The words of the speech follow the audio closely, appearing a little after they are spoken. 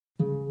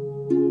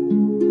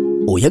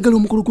Oyagala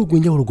omukolo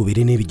gw'enjawulo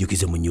gubeere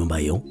n'ebijjukize mu nnyumba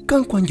yo?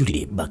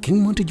 Kankwanjulire ba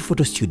King Montage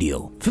Photo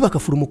Studio. Ffe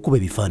bakafulu mu kkuba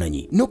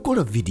ebifaananyi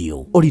n'okukola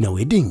video. Olina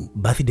wedding,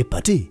 birthday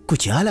party,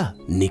 kukyala,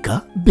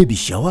 nika, baby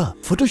shower,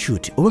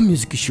 photoshoot oba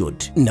music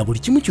shoot na buli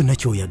kimu kyonna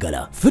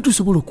ky'oyagala. Ffe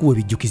tusobola okuwa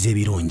ebijjukize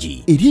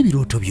ebirungi eri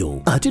ebirooto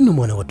byo. Ate nno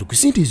mwana wattu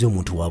kusintiiza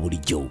omuntu wa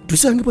bulijjo.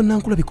 Tusangibwa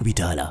Nankulabi ku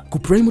Bitaala ku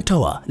Prime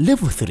Tower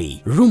Level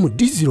 3 Room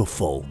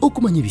D04.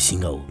 Okumanya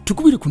ebisingawo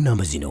tukubire ku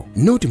nnamba zino: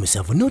 Note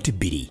 7 Note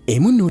 2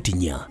 emu Note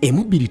 4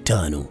 emu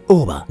 25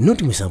 oba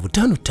Note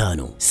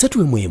 755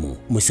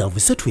 3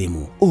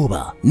 7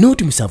 oba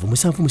Note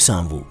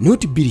 777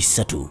 Note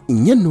 23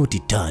 4 Note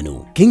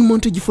 5. King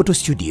Montage Photo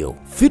Studio.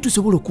 Ffe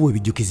tusobola okuwa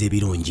ebijjukize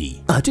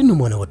ebirungi ate nno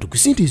mwana wattu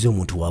kusintiiza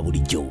omuntu wa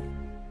bulijjo.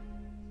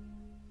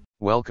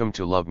 Welcome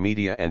to Love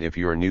Media, and if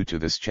you're new to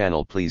this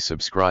channel, please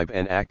subscribe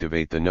and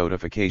activate the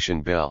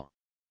notification bell.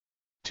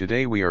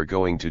 Today we are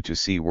going to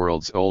see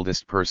world's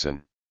oldest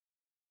person.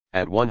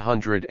 At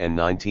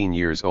 119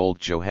 years old,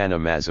 Johanna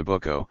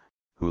Mazibuko,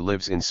 who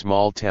lives in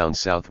small town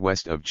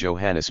southwest of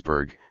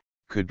Johannesburg,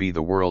 could be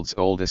the world's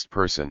oldest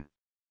person.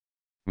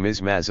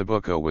 Ms.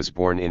 Mazibuko was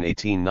born in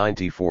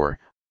 1894,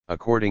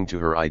 according to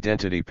her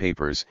identity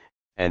papers,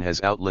 and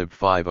has outlived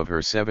 5 of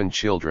her 7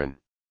 children.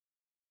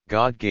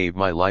 God gave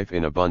my life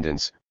in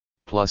abundance,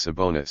 plus a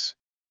bonus.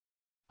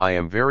 I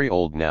am very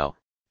old now,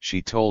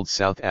 she told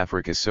South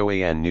Africa's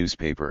Sowetan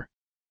newspaper.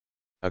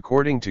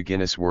 According to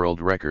Guinness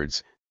World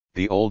Records,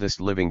 the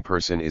oldest living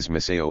person is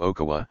Masao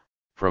Okawa,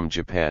 from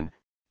Japan,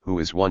 who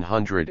is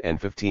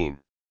 115.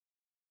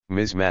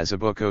 Ms.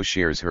 Mazibuko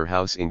shares her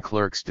house in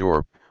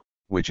Klerksdorp,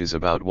 which is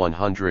about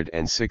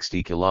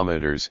 160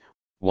 kilometers,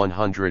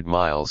 100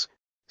 miles,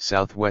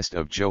 southwest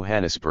of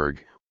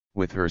Johannesburg,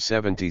 with her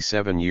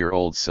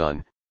 77-year-old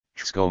son,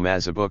 Tsko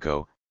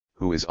Mazibuko,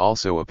 who is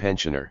also a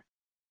pensioner.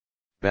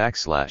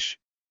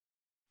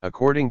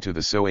 According to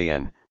the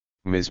Sowetan,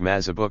 Ms.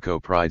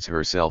 Mazibuko prides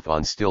herself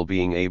on still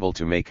being able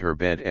to make her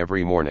bed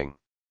every morning.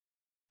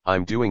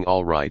 I'm doing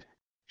all right,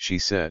 she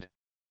said.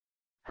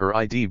 Her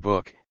ID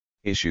book,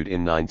 issued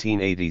in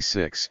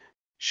 1986,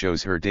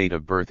 shows her date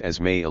of birth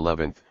as May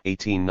 11,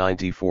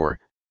 1894,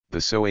 the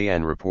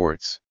Sowetan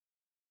reports.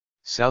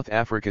 South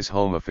Africa's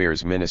Home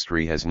Affairs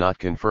Ministry has not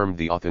confirmed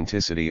the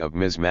authenticity of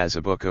Ms.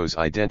 Mazibuko's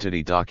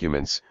identity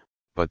documents,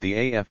 but the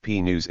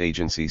AFP news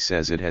agency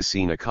says it has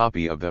seen a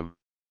copy of them.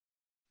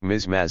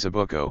 Ms.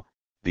 Mazibuko,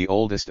 the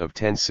oldest of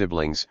 10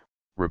 siblings,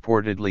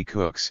 reportedly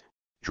cooks,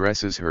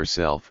 dresses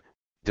herself,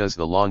 does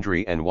the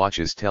laundry and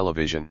watches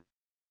television.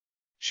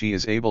 She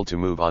is able to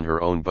move on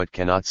her own but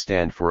cannot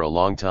stand for a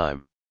long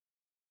time.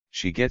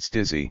 She gets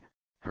dizzy,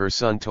 her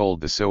son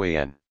told the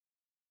Sowetan.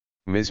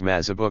 Ms.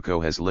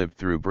 Mazibuko has lived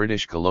through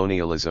British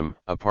colonialism,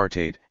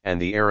 apartheid, and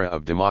the era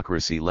of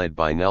democracy led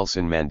by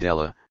Nelson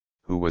Mandela,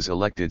 who was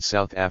elected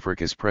South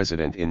Africa's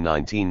president in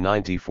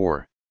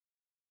 1994.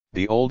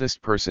 The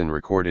oldest person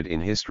recorded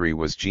in history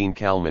was Jean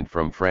Calment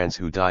from France,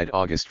 who died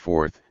August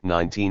 4,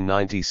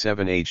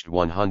 1997, aged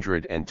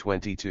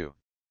 122.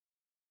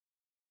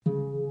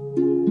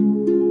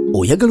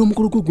 Oyagala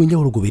omukolo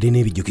gw'enjawulo gubeere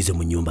n'ebijjukize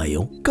mu nnyumba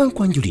yo?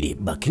 Kankwanjulire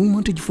ba King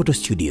Montage Photo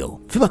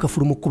Studio. Ffe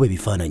bakafulu mu kkuba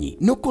ebifaananyi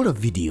n'okukola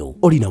video.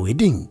 Olina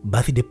wedding,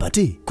 birthday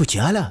party,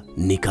 kukyala,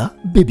 nika,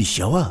 baby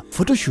shower,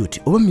 photoshoot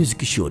oba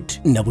music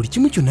shoot na buli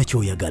kimu kyonna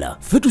ky'oyagala.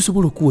 Ffe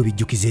tusobola okuwa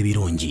ebijjukize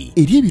ebirungi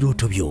eri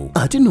ebirooto byo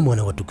ate nno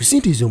mwana wattu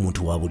kusintiiza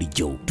omuntu wa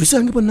bulijjo.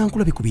 Tusangibwa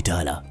Nankulabi ku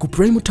Bitaala ku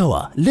Prime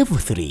Tower Level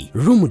 3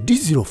 Room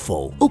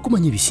D04.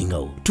 Okumanya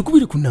ebisingawo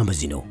tukubire ku nnamba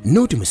zino: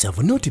 Note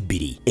 7 Note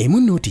 2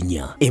 emu Note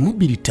 4 emu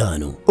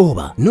 25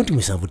 oba Note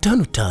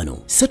 755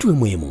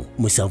 3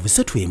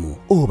 7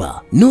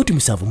 oba Note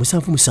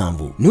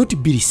 777 Note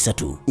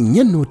 23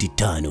 4 Note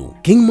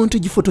 5. King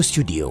Montage Photo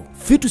Studio.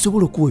 Ffe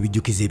tusobola okuwa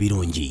ebijjukize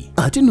ebirungi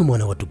ate nno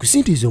mwana wattu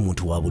kusintiiza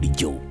omuntu wa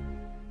bulijjo.